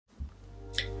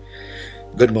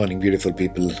Good morning, beautiful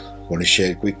people. Want to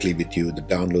share quickly with you the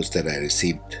downloads that I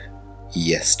received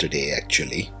yesterday,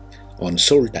 actually, on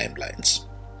soul timelines.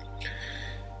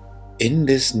 In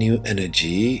this new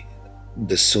energy,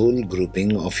 the soul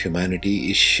grouping of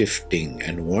humanity is shifting,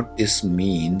 and what this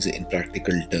means in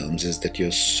practical terms is that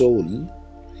your soul,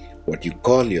 what you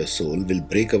call your soul, will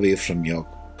break away from your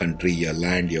country, your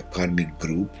land, your karmic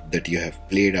group that you have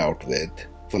played out with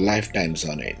for lifetimes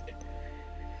on end.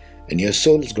 And your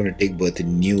soul is going to take birth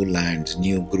in new lands,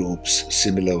 new groups,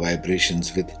 similar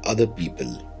vibrations with other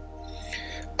people,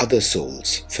 other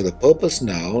souls. For the purpose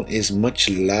now is much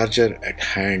larger at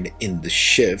hand in the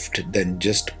shift than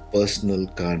just personal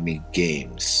karmic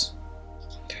games.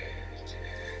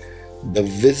 The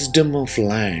wisdom of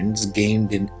lands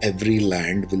gained in every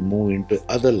land will move into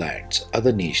other lands,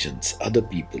 other nations, other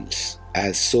peoples.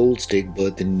 As souls take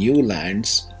birth in new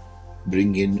lands,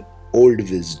 bring in old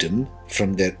wisdom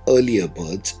from their earlier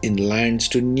births in lands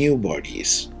to new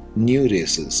bodies, new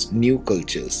races, new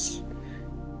cultures.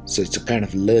 So it's a kind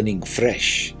of learning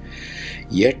fresh,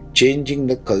 yet changing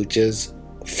the cultures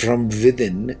from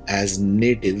within as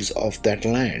natives of that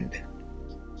land.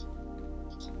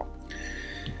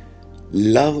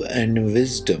 Love and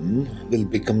wisdom will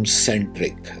become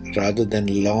centric rather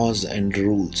than laws and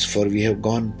rules, for we have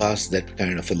gone past that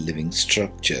kind of a living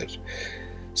structure.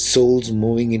 Souls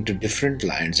moving into different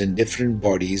lands and different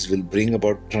bodies will bring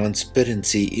about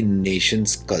transparency in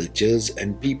nations, cultures,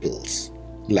 and peoples,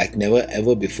 like never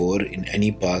ever before in any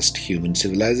past human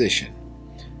civilization,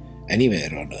 anywhere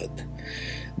on earth.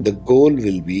 The goal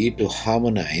will be to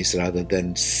harmonize rather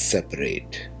than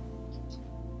separate.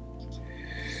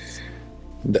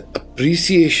 The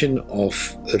appreciation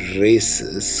of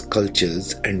races,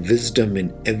 cultures, and wisdom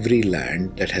in every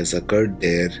land that has occurred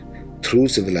there through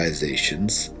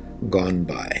civilizations gone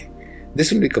by.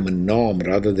 This will become a norm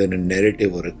rather than a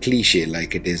narrative or a cliche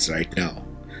like it is right now.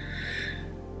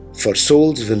 For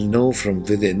souls will know from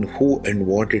within who and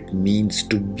what it means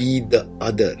to be the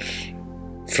other,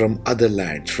 from other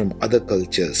lands, from other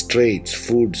cultures, traits,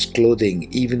 foods, clothing,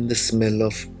 even the smell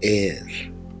of air.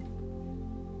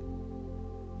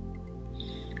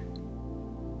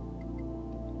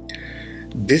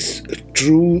 This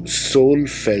true soul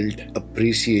felt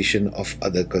appreciation of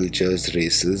other cultures,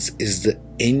 races is the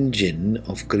engine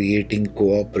of creating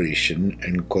cooperation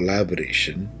and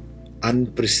collaboration,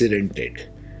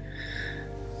 unprecedented.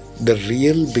 The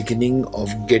real beginning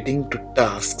of getting to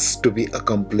tasks to be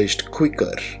accomplished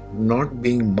quicker, not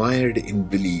being mired in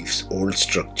beliefs, old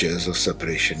structures of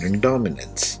separation and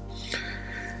dominance.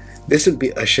 This will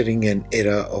be ushering an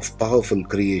era of powerful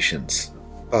creations,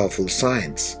 powerful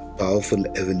science, powerful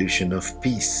evolution of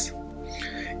peace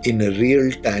in a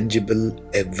real, tangible,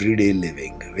 everyday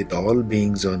living with all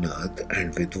beings on earth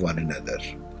and with one another.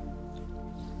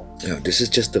 Now, this is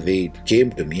just the way it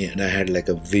came to me, and I had like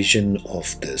a vision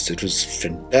of this. It was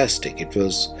fantastic. It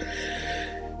was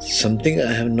something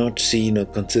I have not seen or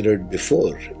considered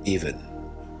before, even.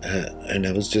 And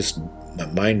my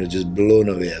mind was just blown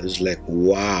away. I was like,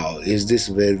 wow, is this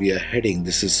where we are heading?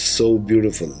 This is so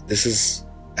beautiful. This is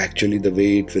actually the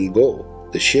way it will go,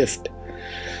 the shift.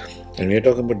 And we are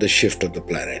talking about the shift of the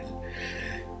planet.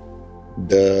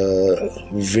 The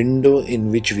window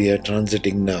in which we are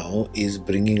transiting now is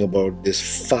bringing about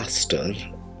this faster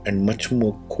and much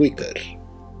more quicker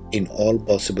in all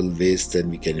possible ways than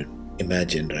we can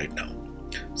imagine right now.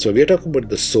 So we are talking about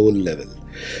the soul level.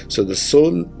 So the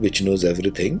soul, which knows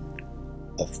everything,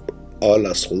 of all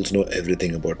our souls know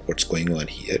everything about what's going on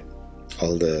here,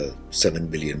 all the 7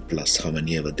 billion plus, how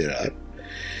many ever there are,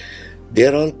 they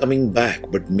are all coming back,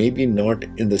 but maybe not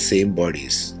in the same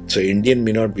bodies. So Indian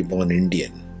may not be born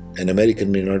Indian, and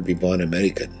American may not be born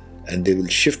American, and they will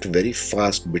shift very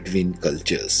fast between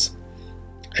cultures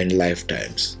and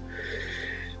lifetimes.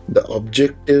 The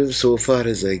objective, so far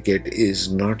as I get, is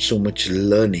not so much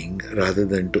learning rather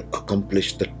than to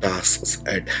accomplish the tasks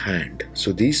at hand.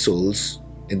 So these souls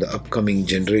in the upcoming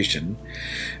generation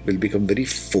will become very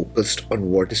focused on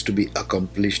what is to be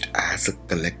accomplished as a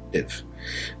collective,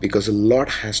 because a lot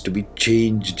has to be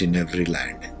changed in every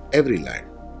land.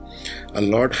 A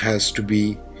lot has to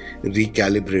be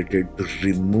recalibrated to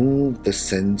remove the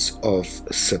sense of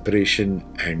separation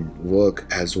and work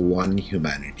as one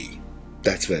humanity.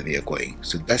 That's where we are going.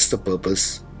 So that's the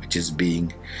purpose which is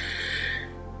being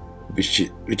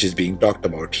talked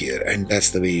about here, and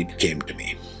that's the way it came to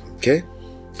me. Okay?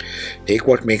 Take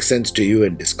what makes sense to you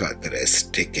and discard the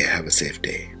rest. Take care. Have a safe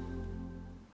day.